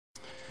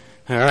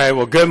All right,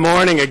 well, good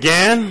morning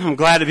again. I'm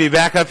glad to be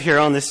back up here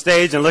on this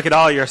stage and look at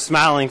all your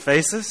smiling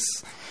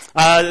faces.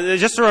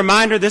 Just a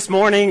reminder, this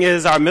morning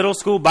is our middle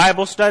school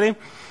Bible study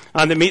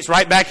that meets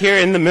right back here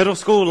in the middle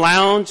school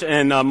lounge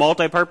and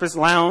multi-purpose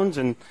lounge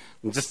and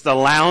just a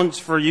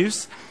lounge for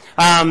use.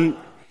 And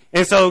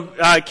so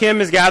Kim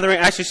is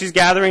she's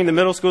gathering the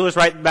middle schoolers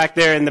right back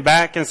there in the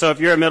back. And so if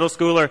you're a middle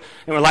schooler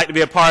and would like to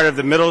be a part of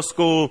the middle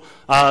school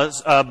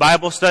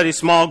Bible study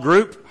small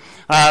group,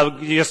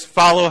 you just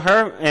follow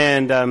her,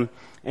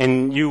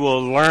 and you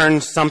will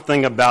learn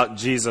something about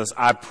Jesus,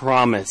 I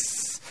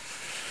promise.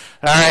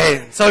 All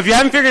right, so if you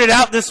haven't figured it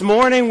out this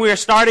morning, we are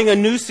starting a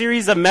new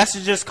series of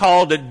messages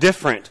called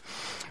Different,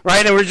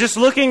 right? And we're just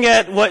looking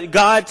at what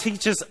God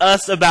teaches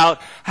us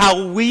about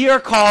how we are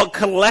called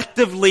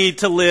collectively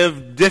to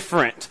live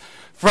different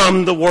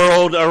from the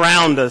world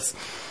around us.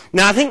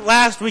 Now, I think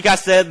last week I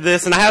said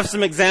this, and I have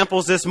some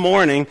examples this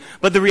morning,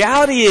 but the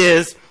reality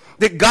is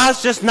that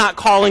God's just not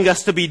calling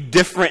us to be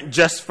different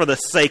just for the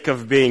sake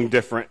of being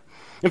different.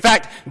 In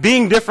fact,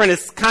 being different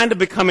is kind of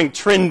becoming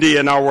trendy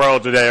in our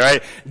world today,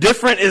 right?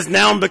 Different is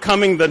now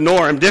becoming the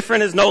norm.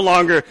 Different is no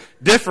longer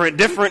different.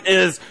 Different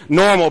is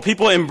normal.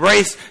 People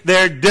embrace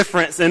their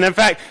difference. And in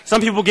fact,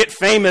 some people get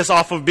famous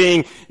off of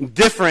being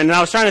different. And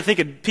I was trying to think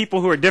of people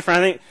who are different.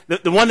 I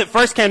think the one that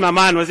first came to my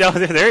mind was,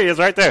 there he is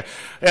right there.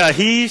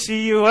 He,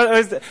 she, you,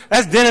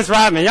 that's Dennis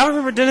Rodman. Y'all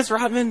remember Dennis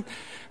Rodman?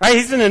 Right?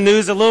 He's in the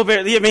news a little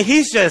bit. I mean,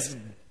 he's just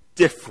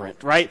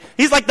different, right?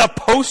 He's like the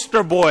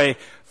poster boy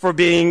for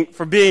being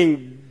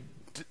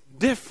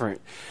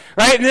different,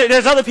 right? And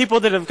there's other people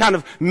that have kind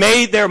of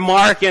made their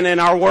mark in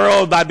our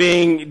world by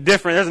being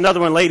different. There's another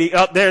one, Lady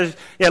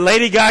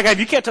Gaga. If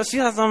you can't tell, she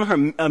has on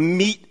her a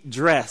meat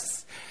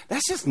dress.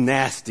 That's just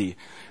nasty,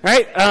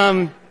 right?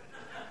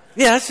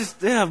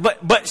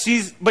 But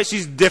she's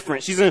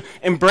different. She's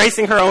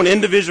embracing her own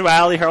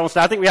individuality, her own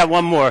style. I think we have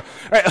one more,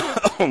 right?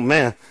 Oh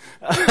man.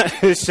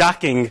 It's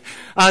shocking.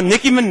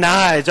 Nicki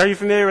Minaj, are you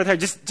familiar with her?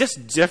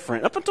 Just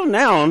different. Up until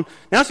now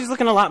she's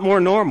looking a lot more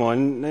normal.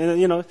 And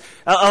a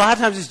lot of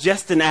times it's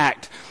just an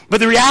act. But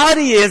the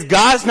reality is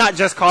God's not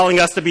just calling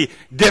us to be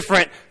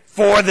different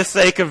for the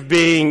sake of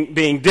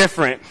being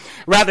different.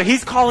 Rather,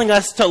 He's calling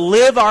us to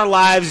live our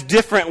lives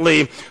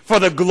differently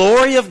for the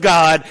glory of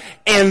God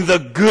and the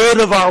good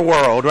of our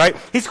world, right?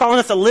 He's calling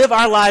us to live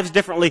our lives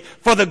differently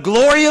for the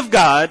glory of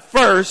God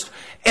first,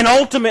 and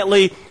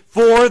ultimately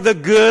for the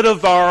good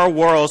of our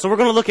world. So we're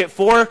going to look at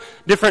four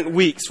different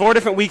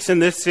weeks in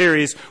this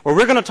series where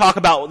we're going to talk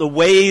about the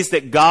ways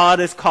that God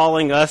is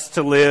calling us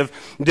to live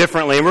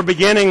differently. And we're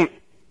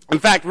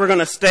going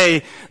to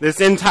stay this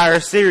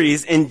entire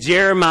series in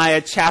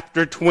Jeremiah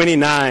chapter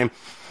 29.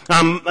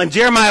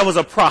 Jeremiah was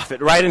a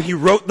prophet, right? And he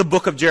wrote the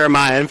book of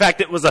Jeremiah. In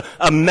fact, it was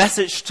a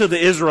message to the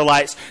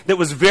Israelites that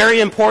was very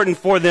important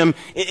for them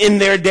in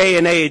their day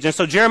and age. And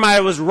so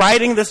Jeremiah was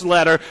writing this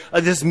letter,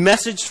 this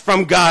message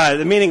from God.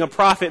 The meaning of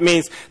prophet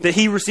means that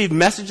he received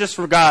messages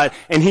from God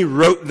and he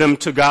wrote them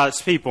to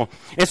God's people.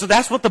 And so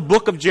that's what the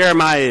book of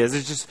Jeremiah is.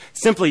 It's just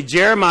simply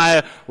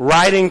Jeremiah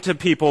writing to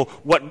people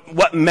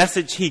what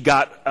message he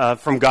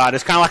got from God.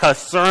 It's kind of like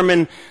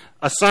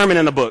a sermon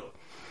in a book.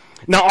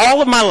 Now,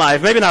 all of my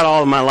life, maybe not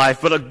all of my life,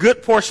 but a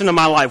good portion of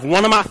my life,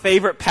 one of my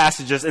favorite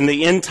passages in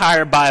the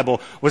entire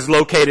Bible was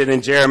located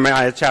in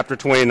Jeremiah chapter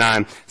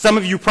 29. Some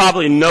of you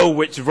probably know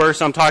which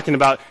verse I'm talking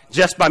about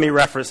just by me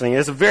referencing it.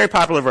 It's a very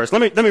popular verse.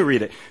 Let me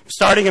read it.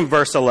 Starting in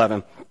verse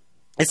 11.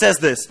 It says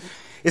this.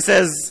 It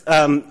says,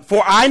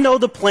 "For I know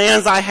the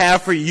plans I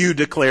have for you,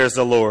 declares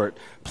the Lord.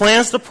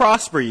 Plans to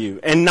prosper you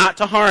and not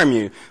to harm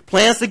you.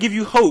 Plans to give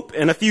you hope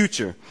and a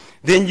future.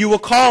 Then you will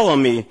call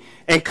on me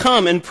and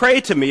come and pray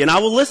to me, and I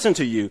will listen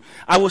to you.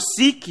 You will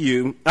seek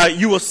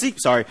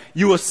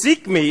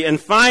me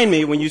and find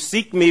me when you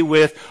seek me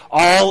with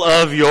all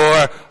of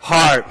your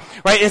heart."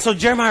 Right? And so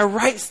Jeremiah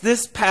writes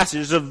this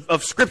passage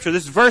of scripture,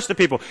 this verse to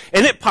people,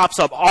 and it pops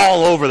up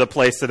all over the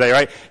place today,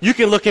 right? You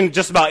can look in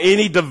just about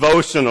any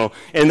devotional,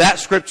 and that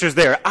scripture's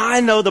there.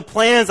 I know the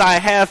plans I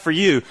have for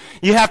you.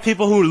 You have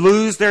people who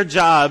lose their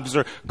jobs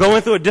or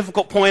going through a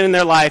difficult point in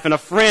their life, and a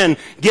friend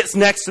gets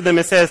next to them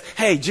and says,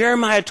 "Hey,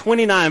 Jeremiah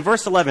 29,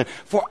 verse 11,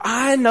 for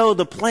I know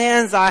the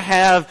plans I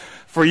have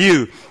for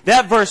you."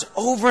 That verse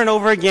over and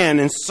over again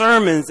in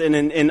sermons and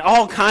in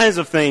all kinds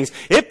of things,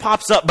 it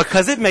pops up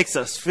because it makes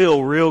us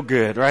feel real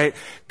good, right?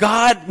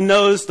 God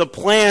knows the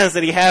plans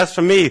that He has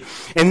for me.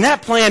 And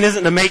that plan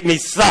isn't to make me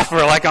suffer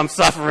like I'm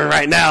suffering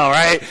right now,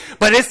 right?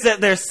 But it's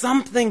that there's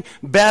something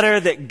better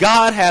that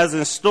God has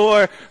in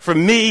store for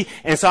me.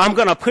 And so I'm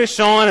going to push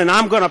on and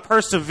I'm going to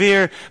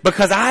persevere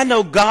because I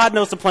know God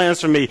knows the plans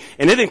for me.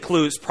 And it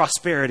includes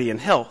prosperity and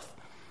health.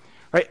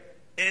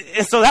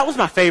 And so that was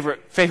my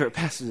favorite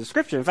passage of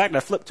scripture. In fact, I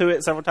flipped to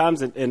it several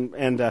times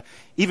and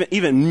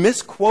even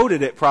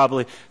misquoted it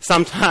probably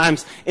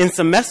sometimes in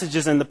some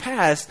messages in the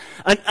past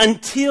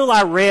until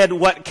I read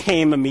what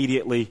came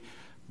immediately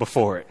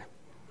before it.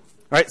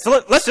 All right,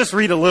 so let's just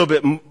read a little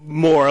bit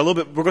more. We're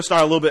going to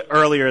start a little bit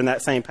earlier in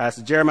that same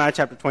passage. Jeremiah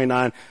chapter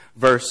 29,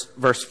 verse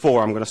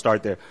 4. I'm going to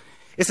start there.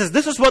 It says,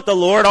 this is what the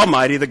Lord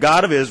Almighty, the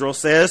God of Israel,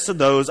 says to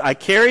those I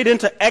carried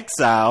into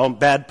exile,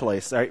 bad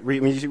place. All right,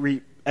 when you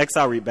read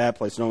exile, read bad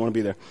place. You don't want to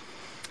be there.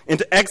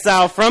 Into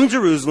exile from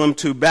Jerusalem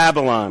to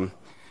Babylon.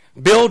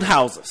 Build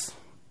houses,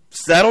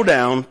 settle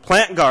down,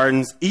 plant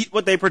gardens, eat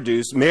what they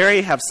produce,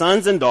 marry, have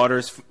sons and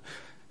daughters,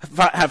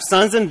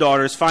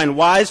 find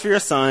wives for your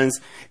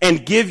sons,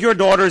 and give your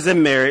daughters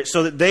in marriage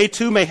so that they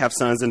too may have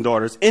sons and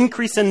daughters.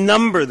 Increase in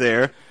number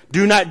there,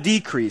 do not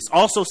decrease.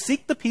 Also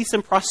seek the peace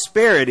and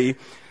prosperity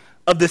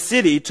of the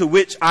city to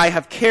which I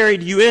have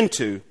carried you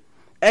into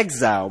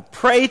exile.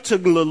 Pray to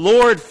the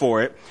Lord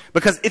for it,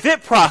 because if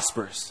it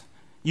prospers,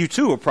 you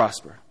too will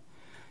prosper.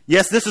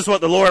 Yes, this is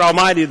what the Lord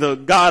Almighty, the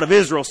God of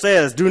Israel,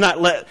 says. Do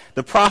not let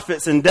the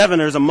prophets and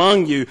diviners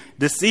among you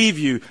deceive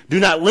you. Do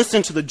not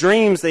listen to the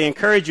dreams they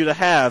encourage you to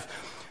have.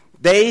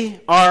 They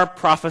are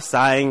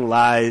prophesying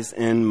lies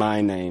in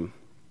my name.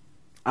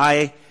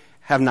 I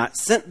have not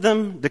sent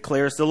them,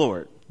 declares the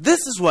Lord.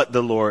 This is what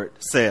the Lord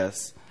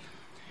says.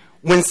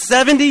 When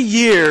 70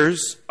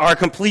 years are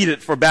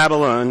completed for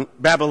Babylon,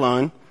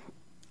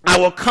 I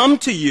will come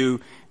to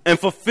you and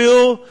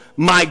fulfill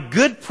my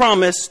good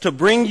promise to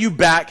bring you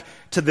back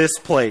to this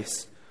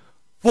place.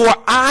 For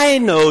I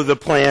know the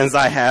plans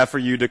I have for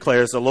you,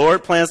 declares the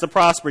Lord, plans to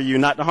prosper you,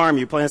 not to harm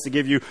you, plans to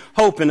give you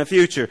hope in the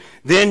future.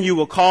 Then you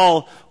will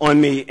call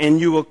on me, and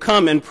you will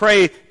come and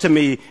pray to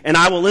me, and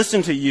I will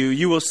listen to you.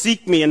 You will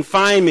seek me and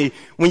find me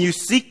when you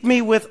seek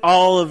me with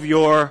all of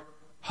your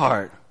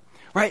heart.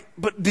 Right?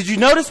 But did you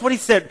notice what he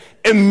said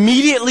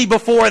immediately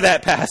before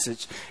that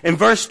passage? In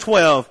verse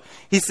 12,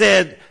 he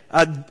said,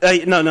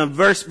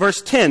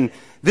 verse 10,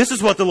 this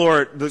is what the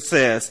Lord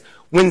says.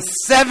 When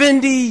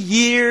 70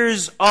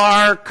 years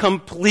are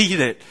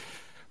completed,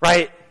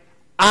 right?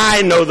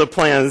 I know the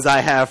plans I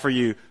have for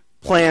you,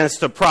 plans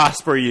to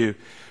prosper you,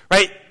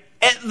 right?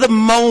 At the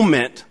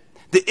moment,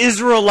 the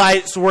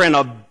Israelites were in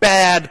a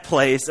bad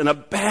place, in a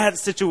bad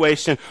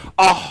situation,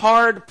 a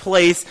hard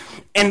place.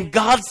 And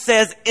God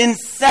says, in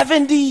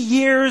 70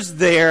 years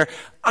there,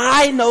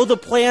 I know the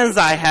plans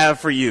I have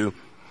for you.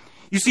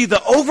 You see,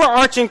 the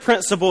overarching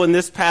principle in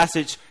this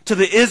passage to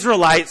the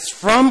Israelites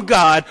from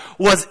God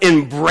was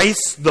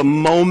embrace the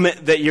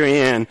moment that you're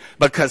in,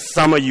 because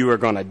some of you are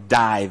going to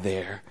die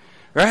there,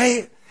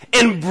 right?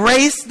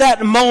 Embrace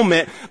that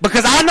moment,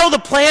 because I know the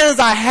plans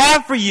I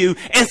have for you,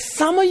 and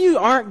some of you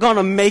aren't going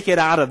to make it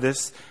out of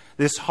this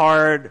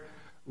hard,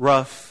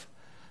 rough,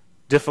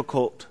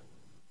 difficult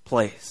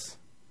place.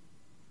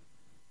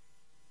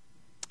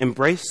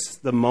 Embrace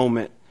the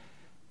moment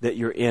that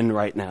you're in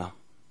right now.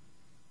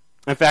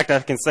 In fact, I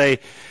can say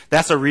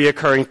that's a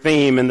reoccurring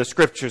theme in the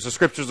Scriptures. The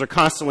Scriptures are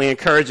constantly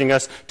encouraging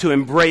us to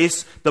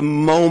embrace the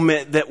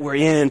moment that we're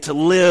in, to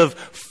live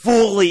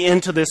fully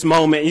into this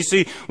moment. You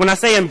see, when I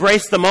say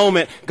embrace the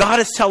moment, God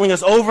is telling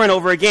us over and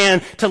over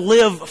again to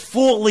live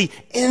fully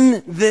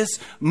in this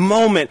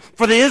moment.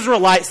 For the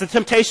Israelites, the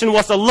temptation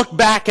was to look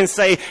back and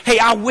say, hey,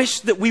 I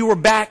wish that we were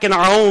back in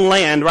our own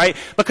land, right?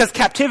 Because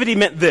captivity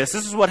meant this.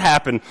 This is what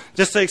happened.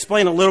 Just to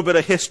explain a little bit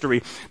of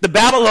history. The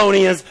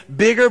Babylonians,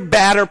 bigger,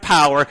 badder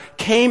power,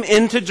 came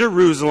into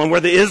Jerusalem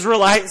where the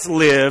Israelites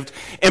lived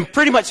and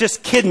pretty much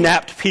just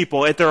kidnapped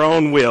people at their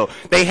own will.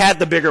 They had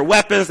the bigger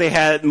weapons, they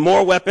had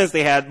more weapons,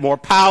 they had more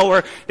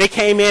power. They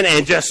came in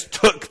and just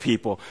took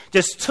people,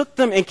 just took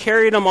them and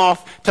carried them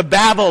off to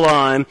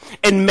Babylon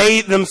and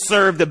made them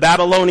serve the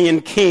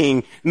Babylonian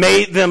king,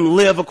 made them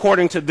live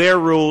according to their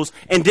rules,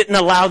 and didn't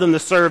allow them to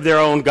serve their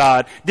own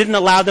God, didn't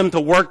allow them to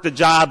work the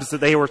jobs that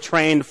they were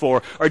trained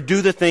for or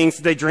do the things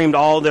that they dreamed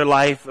all their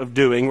life of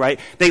doing, right?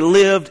 They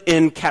lived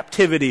in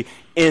captivity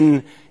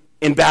in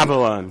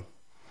Babylon.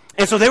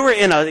 And so they were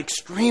in an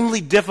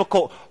extremely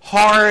difficult,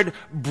 hard,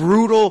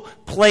 brutal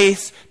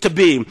place to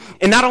be.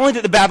 And not only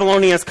did the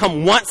Babylonians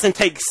come once and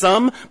take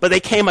some, but they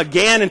came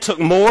again and took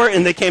more,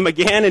 and they came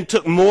again and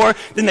took more.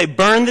 Then they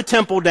burned the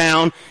temple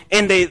down,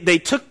 and they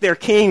took their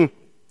king.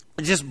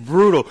 Just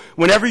brutal.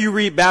 Whenever you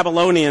read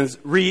Babylonians,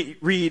 read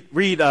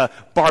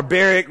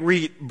barbaric,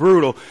 read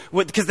brutal,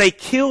 because they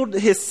killed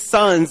his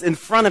sons in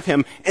front of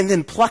him and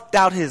then plucked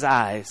out his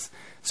eyes.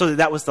 So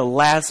that was the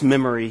last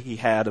memory he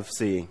had of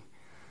seeing.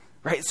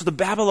 Right? So the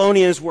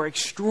Babylonians were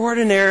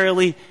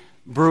extraordinarily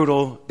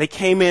brutal. They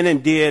came in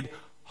and did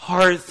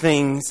hard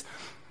things.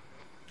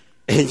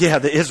 And yeah,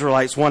 the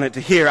Israelites wanted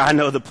to hear, I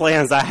know the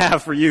plans I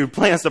have for you,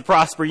 plans to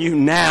prosper you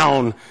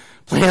now,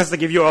 plans to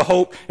give you a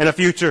hope and a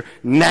future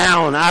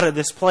now and out of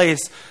this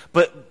place.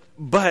 But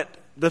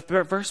the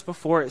verse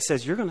before it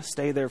says, you're going to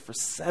stay there for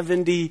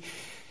 70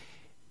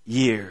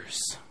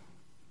 years.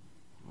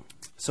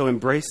 So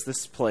embrace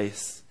this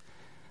place.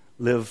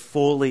 Live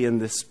fully in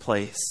this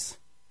place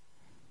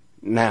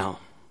now.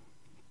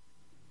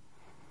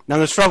 Now,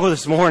 the struggle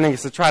this morning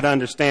is to try to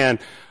understand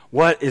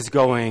what is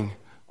going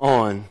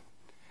on.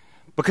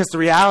 Because the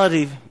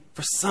reality,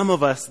 for some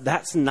of us,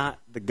 that's not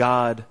the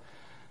God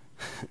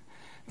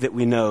that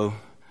we know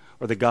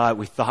or the God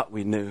we thought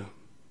we knew.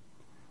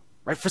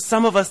 Right? For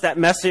some of us, that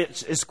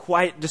message is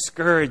quite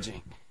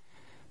discouraging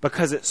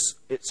because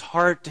it's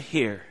hard to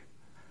hear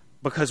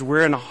because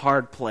we're in a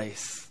hard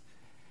place.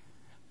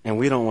 and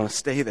we don't want to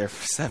stay there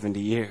for 70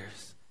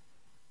 years.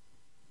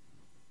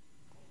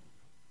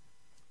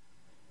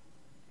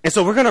 And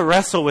so we're going to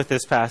wrestle with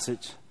this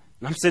passage.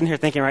 And I'm sitting here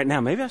thinking right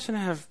now, maybe I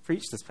shouldn't have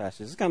preached this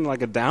passage. It's kind of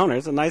like a downer.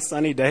 It's a nice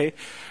sunny day.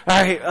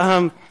 All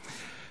right.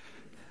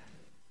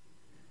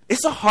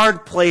 It's a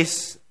hard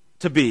place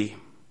to be.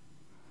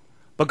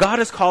 But God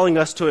is calling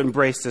us to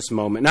embrace this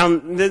moment. Now,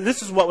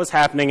 this is what was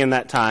happening in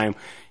that time.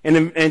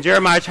 And in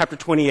Jeremiah chapter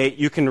 28,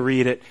 you can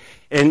read it,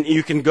 and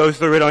you can go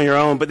through it on your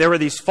own. But there were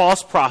these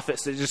false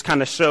prophets that just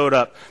kind of showed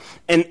up.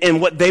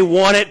 And what they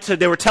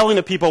were telling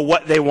the people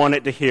what they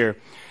wanted to hear.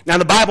 Now,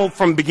 the Bible,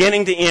 from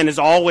beginning to end, is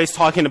always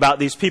talking about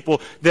these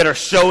people that are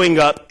showing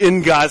up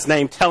in God's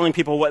name, telling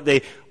people what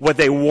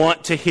they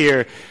want to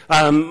hear,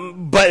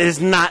 but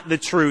is not the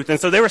truth. And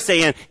so they were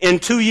saying, in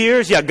 2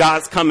 years, yeah,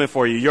 God's coming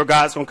for you. Your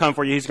God's going to come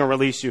for you. He's going to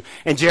release you.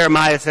 And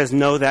Jeremiah says,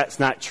 no, that's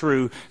not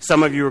true.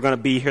 Some of you are going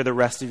to be here the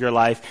rest of your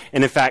life.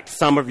 And in fact,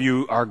 some of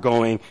you are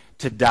going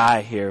to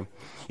die here.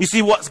 You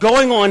see, what's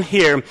going on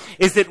here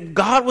is that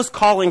God was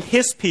calling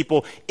his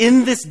people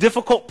in this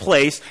difficult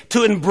place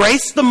to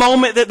embrace the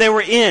moment that they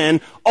were in,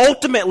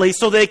 ultimately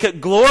so they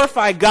could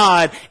glorify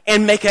God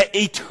and make an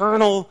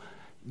eternal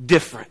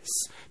difference.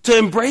 To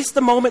embrace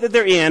the moment that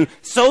they're in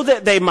so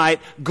that they might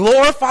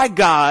glorify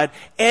God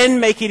and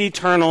make an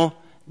eternal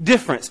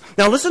difference.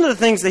 Now listen to the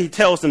things that he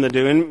tells them to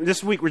do. And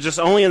this week we're just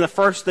only in the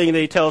first thing that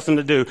he tells them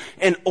to do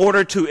in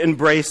order to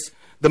embrace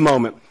the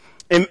moment.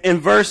 In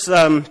verse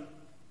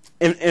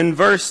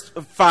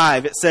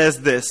 5, it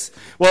says this.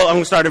 Well, I'm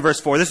going to start in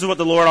verse 4. This is what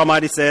the Lord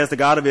Almighty says, the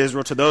God of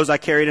Israel, to those I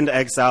carried into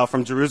exile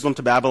from Jerusalem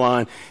to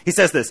Babylon. He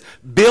says this,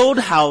 build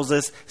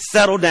houses,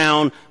 settle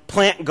down,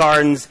 plant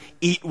gardens,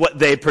 eat what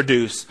they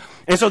produce.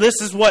 And so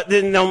this is what,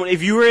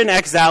 if you were in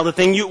exile, the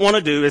thing you want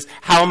to do is,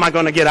 how am I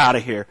going to get out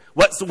of here?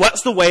 What's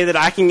the way that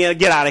I can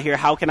get out of here?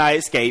 How can I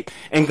escape?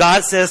 And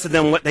God says to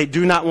them what they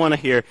do not want to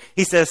hear.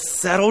 He says,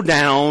 settle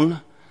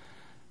down,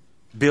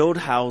 build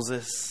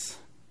houses,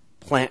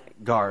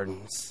 plant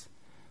gardens,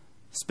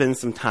 spend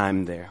some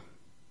time there.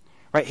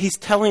 Right? He's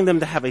telling them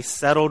to have a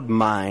settled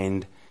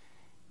mind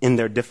in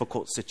their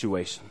difficult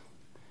situation.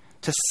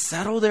 To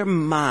settle their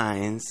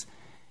minds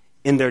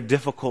in their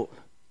difficult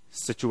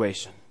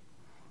situation.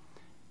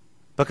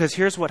 Because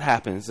here's what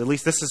happens. At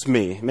least this is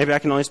me. Maybe I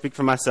can only speak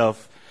for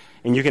myself,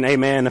 and you can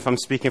amen if I'm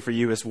speaking for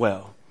you as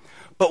well.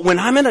 But when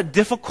I'm in a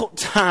difficult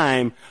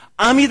time,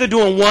 I'm either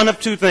doing one of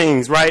two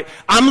things, right?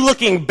 I'm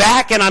looking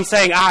back and I'm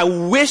saying, I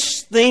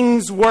wish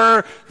things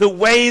were the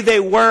way they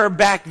were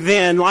back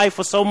then. Life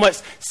was so much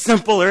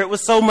simpler. It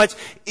was so much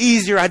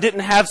easier. I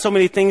didn't have so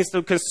many things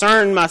to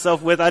concern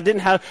myself with. I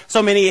didn't have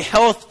so many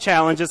health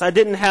challenges. I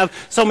didn't have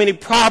so many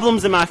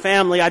problems in my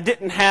family. I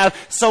didn't have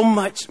so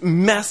much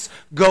mess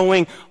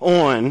going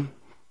on.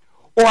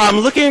 Or I'm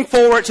looking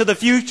forward to the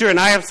future and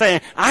I am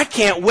saying, I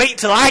can't wait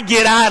till I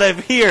get out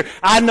of here.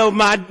 I know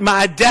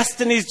my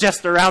destiny's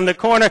just around the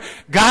corner.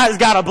 God's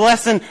got a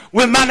blessing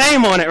with my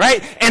name on it,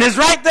 right? And it's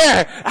right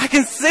there. I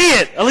can see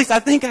it. At least I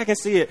think I can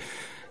see it.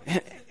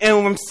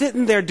 And I'm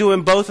sitting there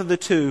doing both of the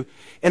two,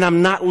 and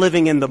I'm not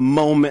living in the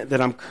moment that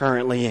I'm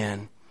currently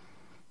in.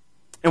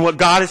 And what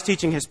God is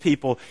teaching his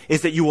people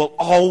is that you will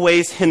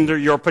always hinder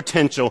your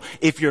potential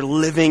if you're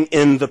living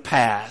in the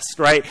past,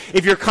 right?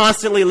 If you're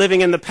constantly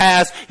living in the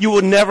past, you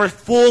will never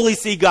fully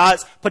see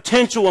God's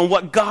potential and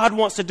what God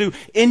wants to do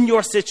in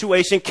your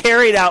situation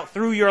carried out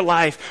through your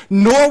life,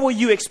 nor will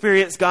you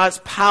experience God's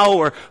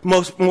power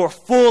more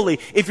fully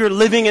if you're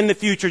living in the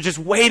future, just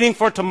waiting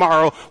for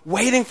tomorrow,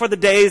 waiting for the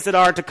days that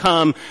are to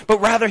come.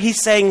 But rather,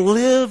 he's saying,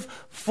 live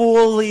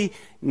fully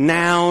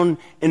now,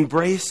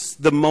 embrace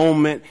the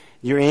moment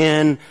you're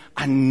in.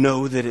 I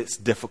know that it's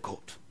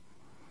difficult,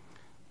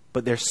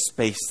 but there's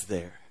space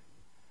there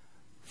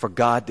for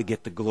God to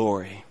get the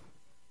glory.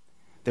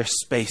 There's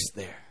space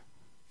there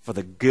for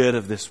the good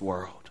of this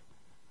world.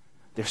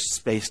 There's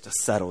space to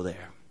settle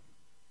there.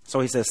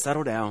 So he says,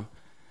 settle down,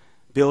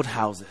 build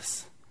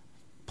houses,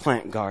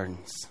 plant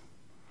gardens.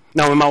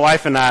 Now, when my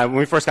wife and I, when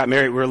we first got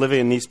married, we were living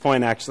in East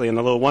Point, actually, in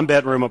a little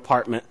one-bedroom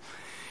apartment.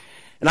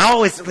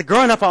 And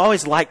growing up, I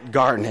always liked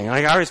gardening.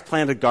 I always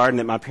planted a garden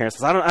at my parents'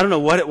 house. I don't know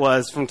what it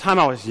was. From the time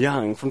I was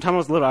young, from the time I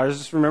was little, I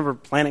just remember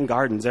planting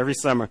gardens every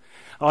summer.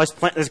 I always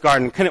plant this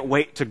garden. Couldn't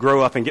wait to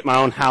grow up and get my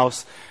own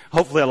house,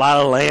 hopefully a lot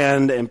of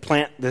land, and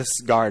plant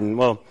this garden.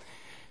 Well,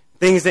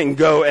 things didn't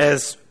go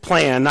as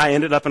planned. I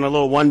ended up in a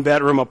little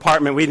one-bedroom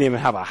apartment. We didn't even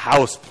have a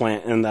house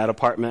plant in that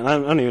apartment. I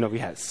don't even know if we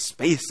had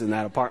space in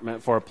that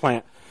apartment for a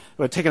plant.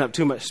 It was taking up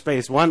too much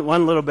space. One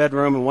little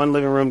bedroom and one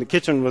living room. The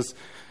kitchen was...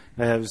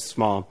 It was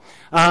small.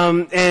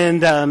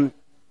 And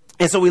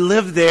so we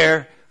lived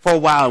there for a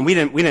while, and we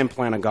didn't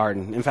plant a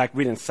garden. In fact,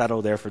 we didn't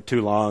settle there for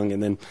too long.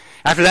 And then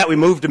after that, we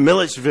moved to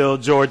Milledgeville,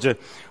 Georgia,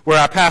 where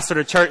I pastored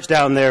a church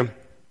down there.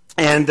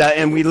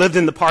 And we lived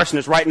in the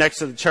parsonage right next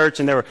to the church,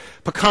 and there were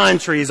pecan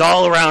trees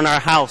all around our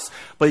house,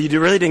 but you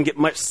really didn't get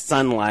much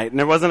sunlight, and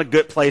there wasn't a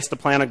good place to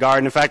plant a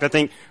garden. In fact, I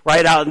think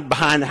right out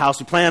behind the house,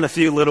 we planted a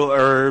few little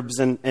herbs,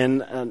 and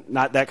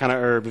not that kind of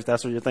herb, if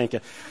that's what you're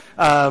thinking.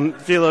 A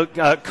few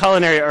little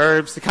culinary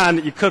herbs, the kind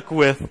that you cook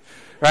with,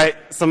 right?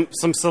 Some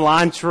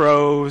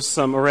cilantro,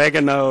 some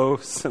oregano,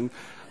 some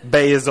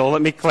basil.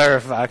 Let me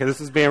clarify, because this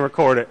is being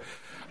recorded.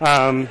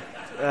 So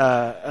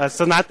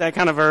not that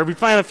kind of herb. We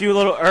planted a few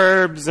little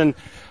herbs and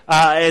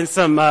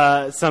some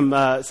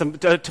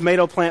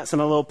tomato plants in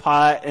a little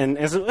pot,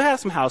 and so we had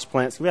some house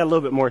plants. We had a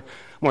little bit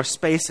more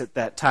space at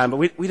that time, but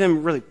we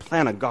didn't really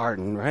plant a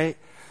garden, right?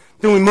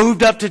 Then we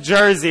moved up to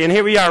Jersey, and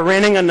here we are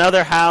renting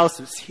another house.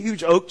 This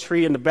huge oak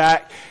tree in the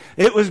back.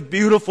 It was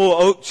beautiful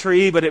oak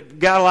tree, but it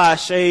got a lot of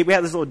shade. We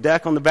had this little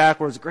deck on the back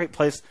where it was a great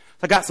place. So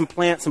I got some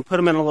plants and put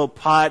them in a little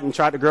pot and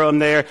tried to grow them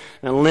there.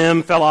 And a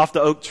limb fell off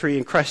the oak tree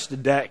and crushed the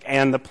deck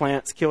and the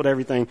plants, killed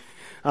everything.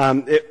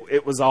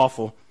 It was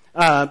awful.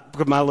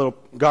 Because my little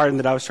garden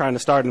that I was trying to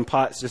start in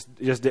pots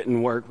just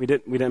didn't work. We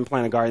didn't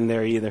plant a garden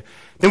there either.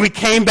 Then we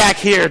came back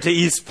here to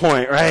East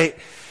Point, right?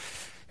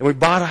 And we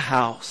bought a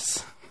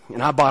house.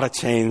 And I bought a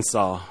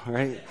chainsaw,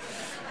 right?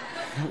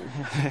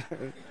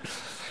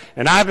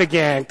 And I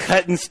began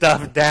cutting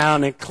stuff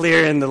down and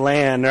clearing the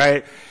land,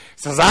 right?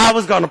 Since I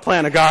was going to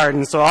plant a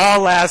garden. So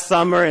all last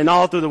summer and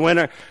all through the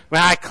winter,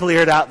 when I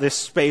cleared out this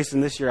space,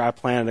 and this year I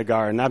planted a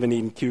garden. I've been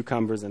eating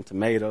cucumbers and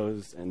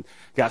tomatoes and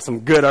got some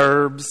good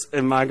herbs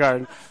in my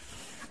garden.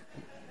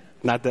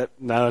 Not that,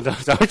 no,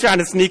 I'm trying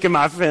to sneak in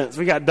my fence.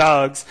 We got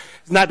dogs.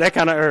 It's not that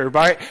kind of herb,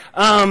 all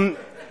right?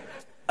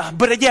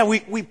 But yeah,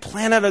 we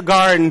planted a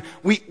garden.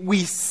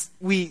 We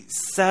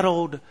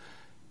settled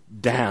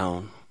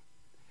down.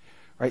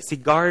 Right? See,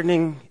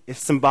 gardening is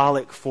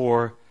symbolic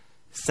for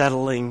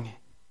settling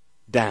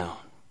down.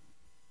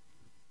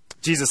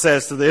 Jesus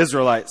says to the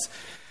Israelites,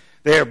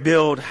 there,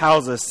 build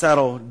houses,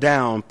 settle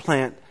down,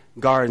 plant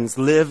gardens,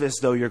 live as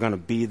though you're going to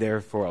be there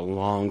for a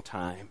long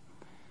time.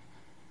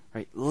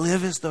 Right?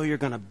 Live as though you're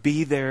going to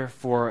be there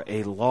for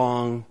a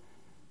long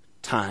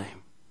time.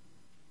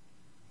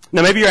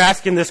 Now, maybe you're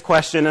asking this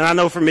question, and I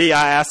know for me,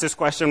 I ask this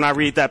question when I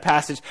read that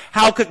passage.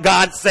 How could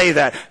God say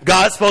that?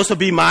 God's supposed to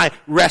be my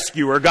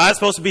rescuer. God's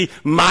supposed to be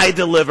my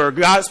deliverer.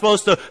 God's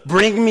supposed to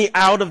bring me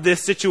out of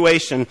this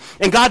situation.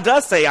 And God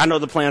does say, I know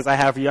the plans I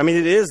have for you. I mean,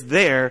 it is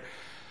there.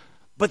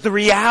 But the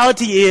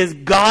reality is,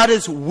 God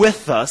is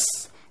with us.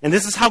 And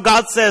this is how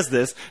God says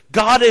this.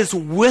 God is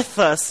with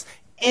us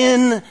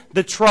in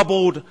the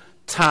troubled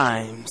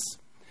times.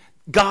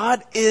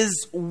 God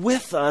is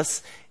with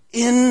us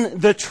in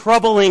the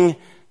troubling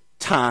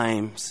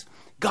times.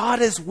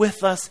 God is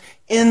with us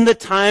in the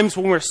times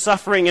when we're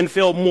suffering and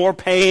feel more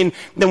pain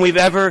than we've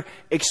ever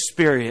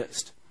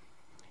experienced.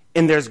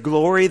 And there's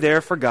glory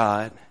there for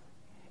God,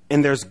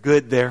 and there's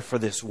good there for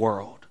this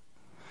world.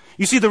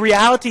 You see, the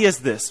reality is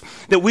this,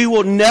 that we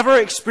will never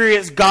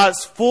experience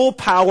God's full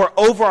power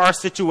over our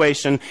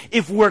situation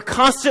if we're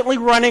constantly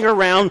running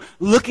around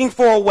looking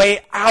for a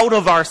way out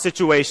of our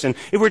situation.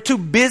 If we're too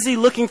busy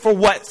looking for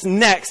what's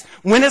next,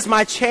 when is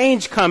my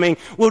change coming,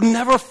 we'll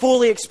never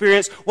fully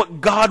experience what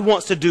God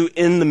wants to do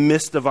in the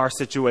midst of our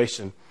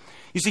situation.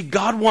 You see,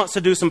 God wants to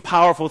do some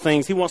powerful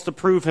things. He wants to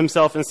prove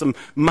himself in some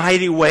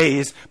mighty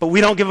ways, but we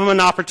don't give him an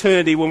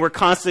opportunity when we're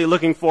constantly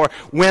looking for,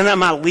 when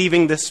am I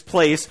leaving this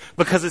place?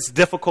 Because it's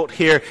difficult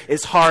here,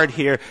 it's hard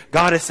here.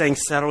 God is saying,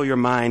 settle your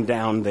mind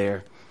down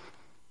there,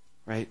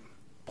 right?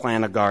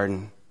 Plant a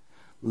garden.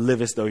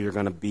 Live as though you're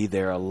going to be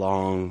there a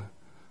long,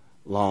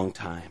 long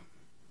time.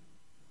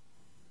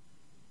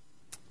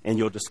 And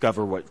you'll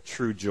discover what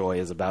true joy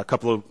is about. A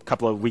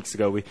couple of weeks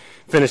ago, we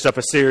finished up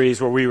a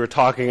series where we were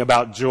talking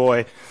about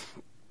joy.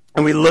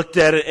 And we looked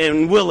at it,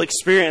 and we'll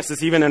experience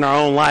this even in our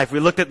own life.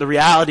 We looked at the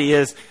reality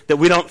is that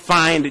we don't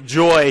find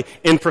joy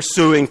in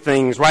pursuing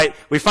things, right?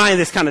 We find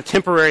this kind of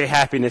temporary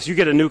happiness. You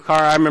get a new car.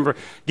 I remember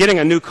getting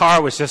a new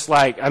car was just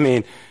like,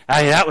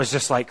 that was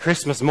just like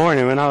Christmas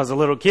morning when I was a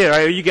little kid,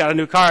 right? You got a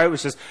new car. It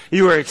was just,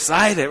 you were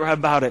excited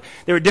about it.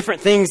 There were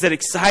different things that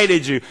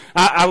excited you.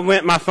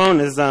 My phone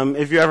is,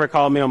 if you ever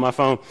call me on my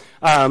phone,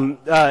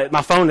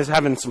 my phone is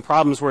having some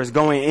problems where it's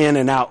going in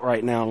and out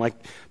right now. Like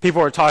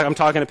people are talking, I'm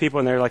talking to people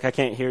and they're like, I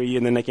can't hear you.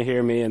 And then they can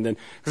hear me. And then,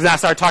 cause I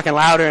start talking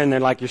louder and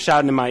they're like, you're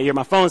shouting in my ear.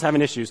 My phone's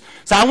having issues.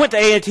 So I went to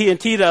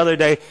AT&T the other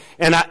day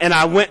and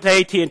I went to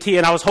AT&T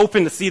and I was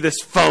hoping to see this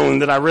phone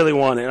that I really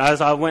wanted.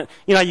 As I went,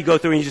 you go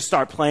through and you just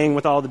start playing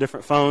with all the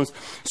different phones.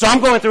 So I'm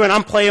going through and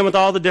I'm playing with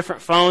all the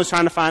different phones,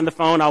 trying to find the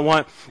phone I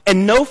want.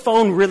 And no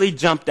phone really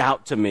jumped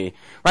out to me,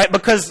 right?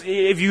 Because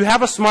if you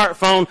have a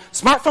smartphone,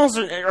 smartphones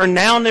are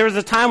now, and there was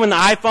a time when the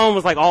iPhone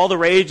was like all the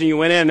rage and you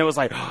went in and it was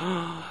like, oh,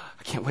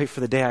 I can't wait for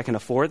the day I can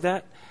afford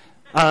that.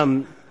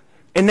 And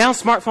now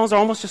smartphones are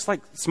almost just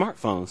like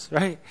smartphones,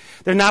 right?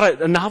 They're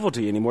not a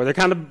novelty anymore. They're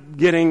kind of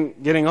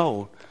getting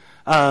old.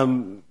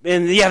 And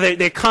yeah,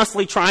 they're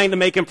constantly trying to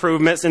make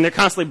improvements, and they're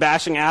constantly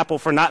bashing Apple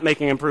for not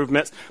making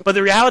improvements. But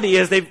the reality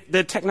is,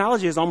 the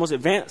technology is almost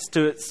advanced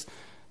to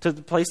the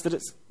place that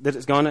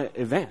it's going to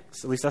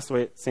advance. At least that's the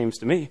way it seems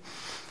to me.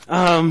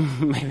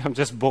 Maybe I'm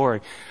just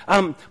boring.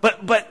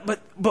 But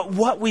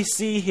what we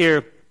see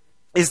here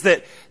is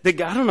that I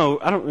don't know.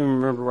 I don't even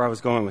remember where I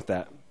was going with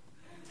that.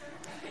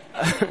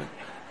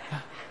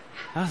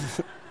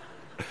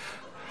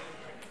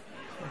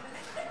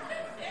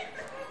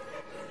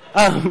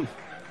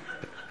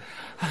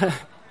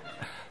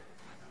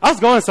 I was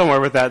going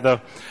somewhere with that,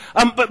 though.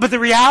 But the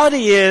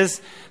reality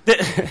is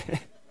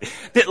that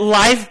that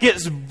life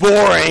gets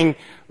boring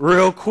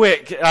real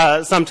quick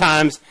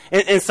sometimes,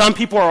 and some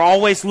people are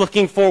always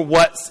looking for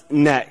what's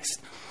next.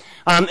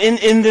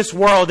 In this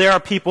world, there are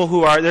people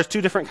there's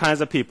two different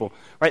kinds of people,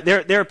 right?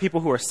 There are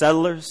people who are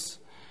settlers,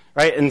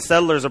 right? And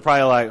settlers are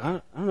probably like, I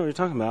don't know what you're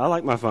talking about. I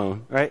like my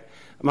phone, right?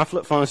 My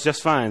flip phone is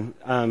just fine.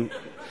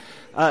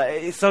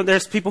 So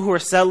there's people who are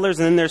settlers,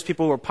 and then there's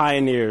people who are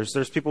pioneers.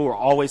 There's people who are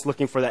always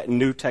looking for that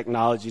new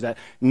technology, that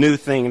new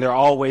thing. They're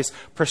always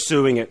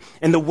pursuing it.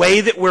 And the way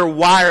that we're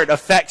wired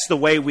affects the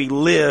way we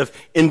live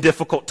in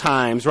difficult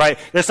times, right?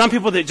 There's some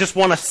people that just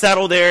want to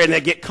settle there and they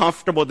get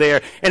comfortable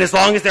there. And as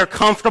long as they're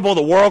comfortable,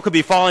 the world could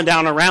be falling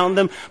down around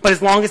them. But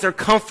as long as they're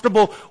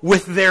comfortable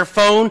with their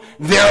phone,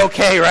 they're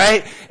okay,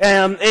 right?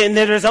 And then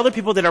there's other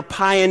people that are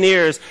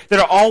pioneers that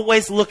are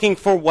always looking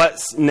for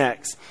what's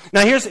next.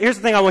 Now, here's the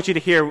thing I want you to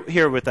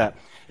hear with that,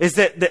 is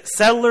that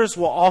settlers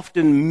will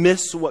often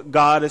miss what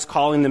God is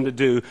calling them to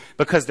do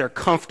because they're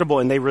comfortable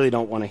and they really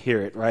don't want to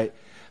hear it, right?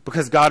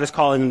 Because God is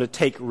calling them to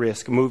take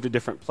risk, move to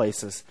different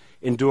places,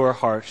 endure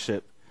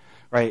hardship,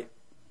 right?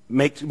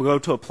 Go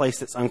to a place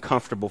that's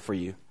uncomfortable for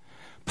you.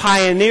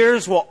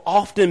 Pioneers will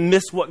often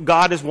miss what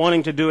God is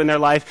wanting to do in their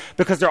life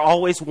because they're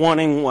always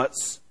wanting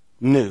what's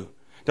new.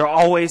 They're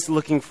always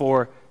looking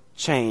for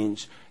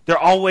change. They're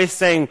always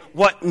saying,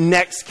 what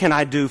next can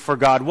I do for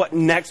God? What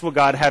next will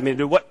God have me to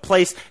do? What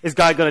place is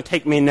God going to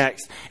take me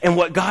next? And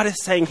what God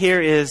is saying here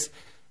is,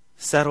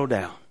 settle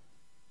down.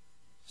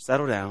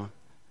 Settle down.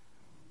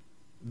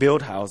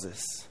 Build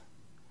houses.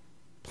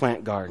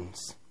 Plant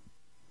gardens.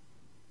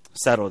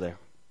 Settle there.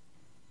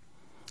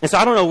 And so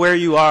I don't know where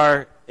you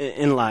are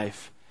in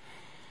life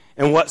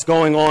and what's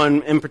going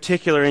on in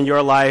particular in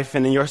your life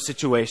and in your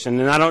situation.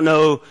 And I don't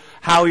know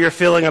how you're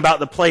feeling about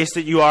the place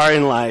that you are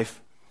in life.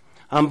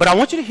 But I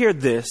want you to hear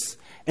this,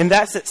 and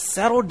that's that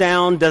settle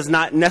down does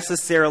not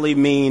necessarily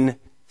mean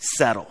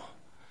settle,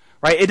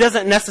 right? It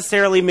doesn't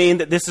necessarily mean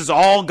that this is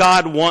all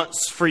God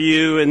wants for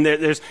you and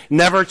there's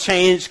never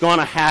change going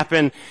to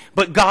happen.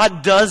 But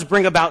God does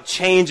bring about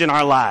change in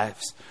our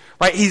lives,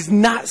 right? He's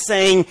not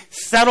saying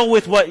settle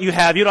with what you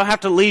have. You don't have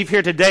to leave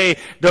here today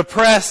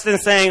depressed and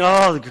saying,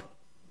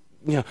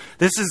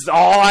 this is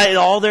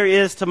all there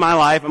is to my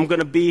life. I'm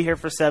going to be here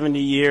for 70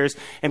 years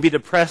and be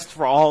depressed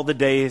for all the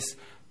days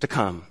to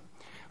come.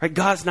 Right?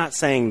 God's not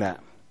saying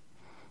that.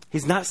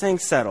 He's not saying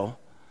settle,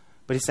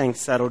 but he's saying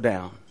settle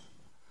down.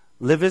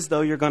 Live as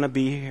though you're going to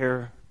be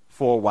here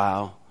for a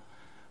while,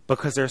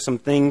 because there are some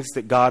things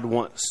that God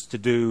wants to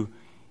do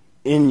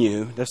in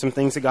you. There's some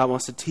things that God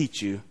wants to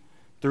teach you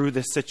through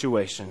this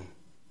situation,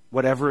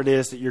 whatever it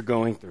is that you're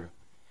going through.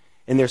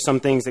 And there's some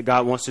things that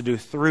God wants to do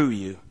through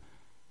you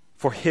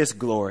for his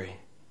glory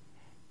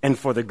and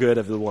for the good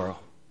of the world.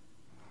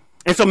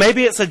 And so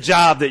maybe it's a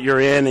job that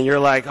you're in and you're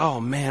like, oh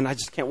man, I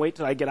just can't wait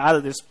till I get out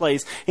of this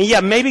place. And yeah,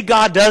 maybe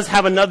God does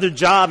have another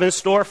job in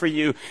store for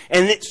you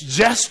and it's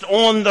just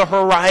on the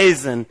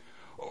horizon.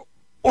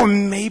 Or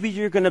maybe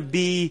you're going to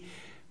be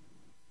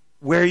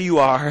where you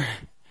are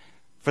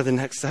for the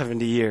next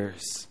 70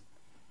 years.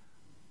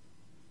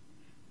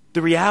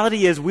 The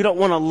reality is we don't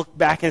want to look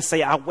back and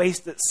say, I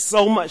wasted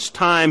so much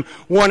time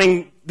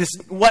wanting this,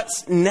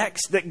 what's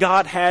next that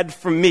God had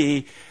for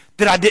me,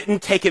 that I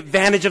didn't take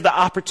advantage of the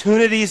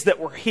opportunities that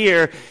were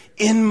here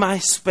in my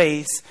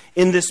space,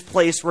 in this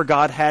place where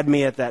God had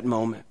me at that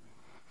moment.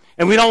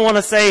 And we don't want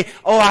to say,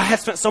 oh, I had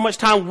spent so much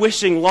time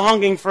wishing,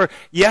 longing for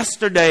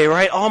yesterday,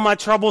 right? All my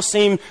troubles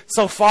seem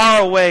so far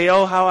away.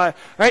 Oh,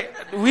 right?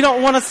 We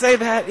don't want to say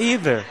that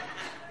either.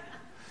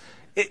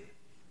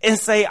 And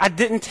say, I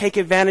didn't take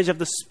advantage of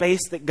the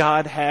space that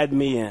God had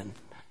me in.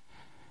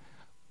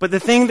 But the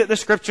thing that the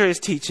scripture is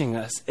teaching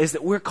us is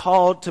that we're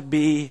called to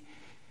be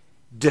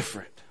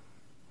different.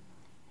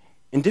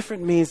 And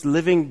different means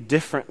living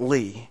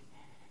differently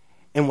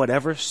in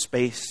whatever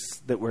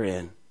space that we're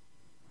in.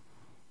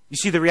 You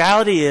see, the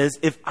reality is,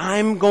 if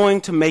I'm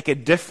going to make a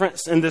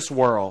difference in this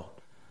world,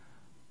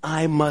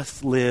 I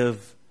must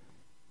live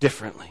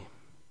differently.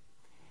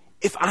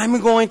 If I'm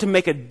going to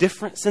make a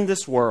difference in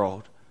this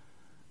world,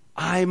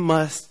 I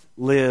must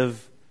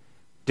live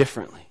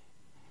differently.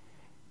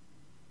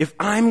 If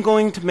I'm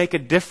going to make a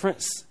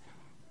difference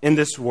in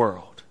this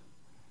world,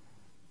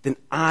 then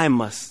I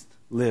must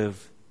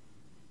live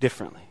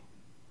differently.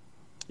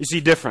 You see,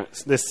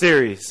 difference, this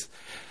series,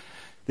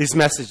 these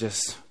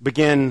messages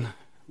begin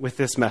with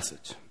this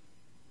message.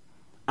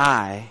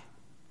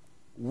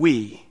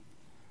 We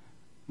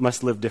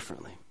must live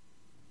differently.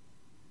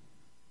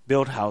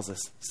 Build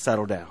houses,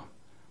 settle down,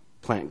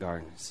 plant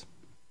gardens.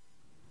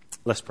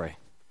 Let's pray.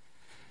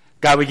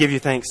 God, we give you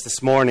thanks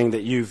this morning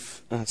that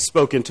you've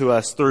spoken to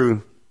us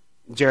through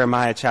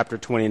Jeremiah chapter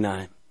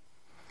 29.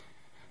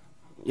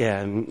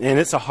 Yeah, and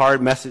it's a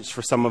hard message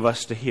for some of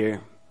us to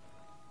hear.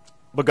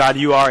 But God,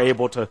 you are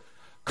able to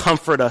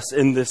comfort us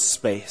in this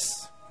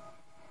space.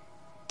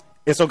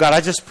 And so God,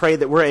 I just pray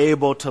that we're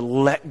able to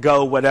let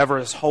go whatever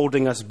is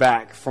holding us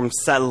back from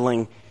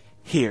settling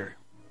here,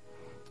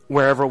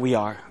 wherever we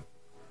are.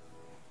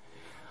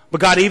 But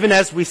God, even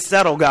as we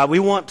settle, God, we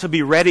want to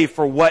be ready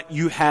for what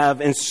you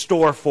have in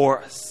store for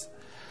us.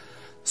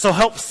 So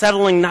help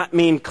settling not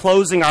mean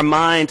closing our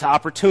mind to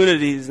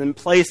opportunities and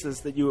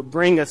places that you would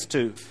bring us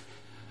to,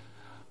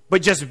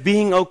 but just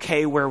being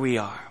okay where we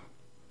are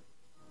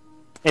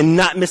and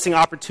not missing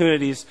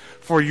opportunities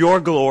for your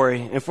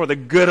glory and for the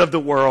good of the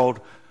world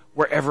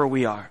wherever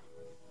we are.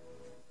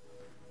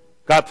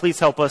 God, please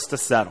help us to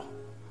settle,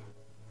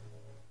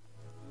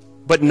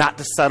 but not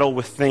to settle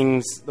with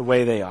things the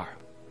way they are.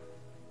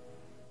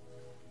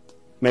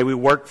 May we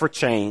work for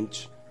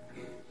change,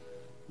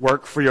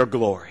 work for your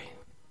glory,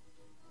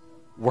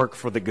 work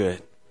for the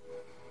good.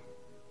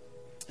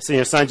 It's in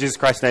your Son, Jesus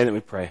Christ's name, that we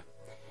pray.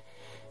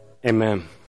 Amen.